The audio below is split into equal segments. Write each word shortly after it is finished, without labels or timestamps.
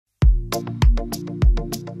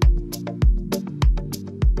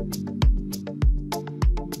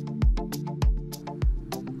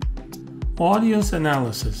Audience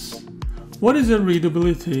analysis. What is a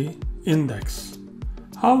readability index?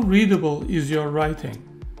 How readable is your writing?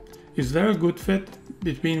 Is there a good fit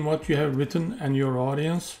between what you have written and your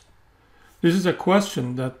audience? This is a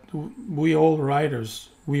question that we all writers,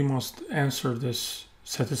 we must answer this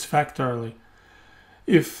satisfactorily.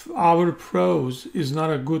 If our prose is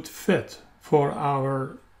not a good fit for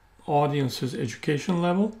our audience's education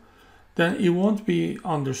level, then it won't be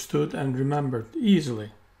understood and remembered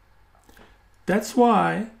easily. That's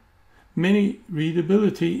why many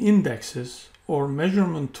readability indexes or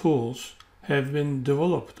measurement tools have been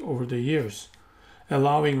developed over the years,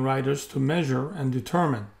 allowing writers to measure and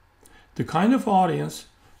determine the kind of audience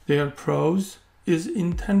their prose is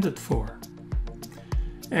intended for.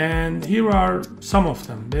 And here are some of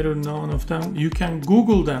them, better known of them. You can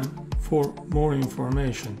Google them for more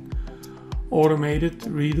information. Automated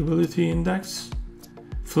Readability Index,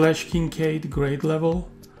 Flesch-Kincaid Grade Level,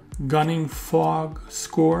 Gunning-Fogg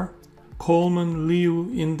Score,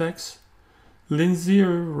 Coleman-Liu Index,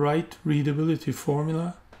 Linzier-Wright Readability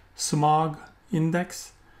Formula, Smog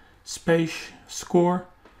Index, Spache Score,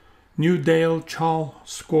 Newdale-Chow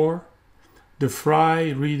Score, the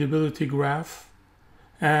Fry Readability Graph,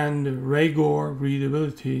 and Raygor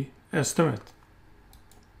Readability Estimate.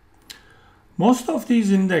 Most of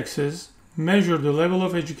these indexes measure the level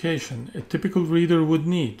of education a typical reader would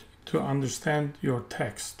need to understand your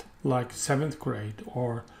text, like 7th grade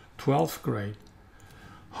or 12th grade.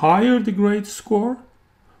 Higher the grade score,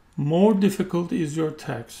 more difficult is your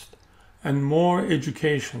text and more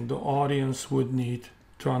education the audience would need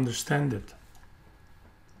to understand it.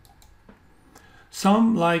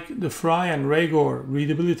 Some, like the Fry and Raygor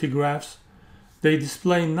readability graphs, they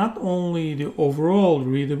display not only the overall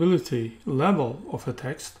readability level of a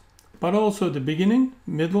text, but also the beginning,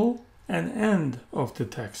 middle, and end of the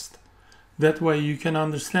text. That way you can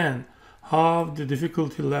understand how the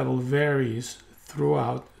difficulty level varies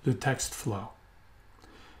throughout the text flow.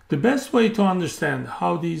 The best way to understand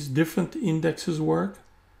how these different indexes work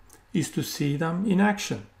is to see them in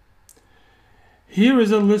action. Here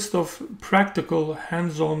is a list of practical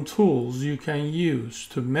hands-on tools you can use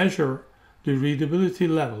to measure the readability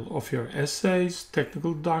level of your essays,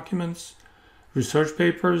 technical documents, research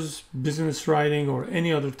papers, business writing, or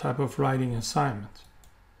any other type of writing assignment.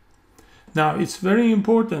 Now, it's very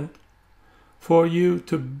important for you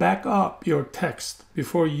to back up your text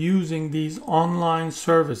before using these online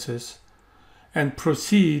services and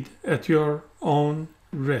proceed at your own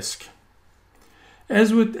risk.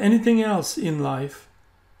 As with anything else in life,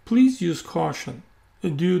 please use caution,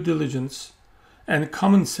 due diligence, and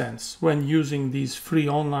common sense when using these free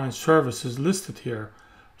online services listed here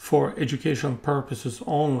for educational purposes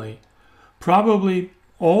only. Probably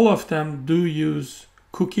all of them do use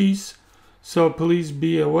cookies, so please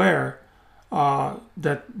be aware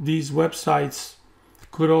that these websites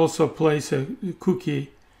could also place a cookie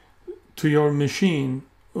to your machine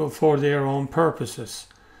for their own purposes.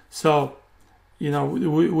 So,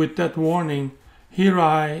 with that warning, here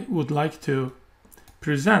I would like to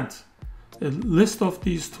present a list of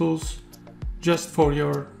these tools just for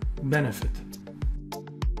your benefit.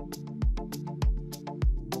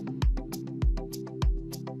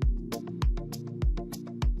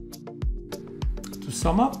 To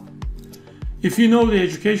sum up, if you know the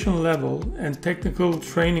education level and technical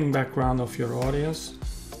training background of your audience,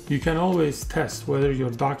 you can always test whether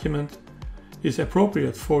your document is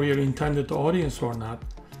appropriate for your intended audience or not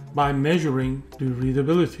by measuring the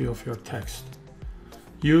readability of your text.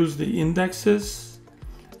 Use the indexes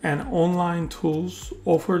and online tools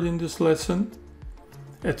offered in this lesson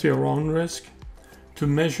at your own risk to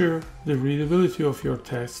measure the readability of your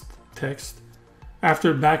text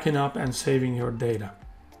after backing up and saving your data.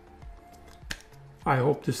 I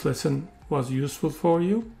hope this lesson was useful for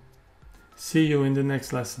you. See you in the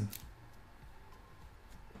next lesson.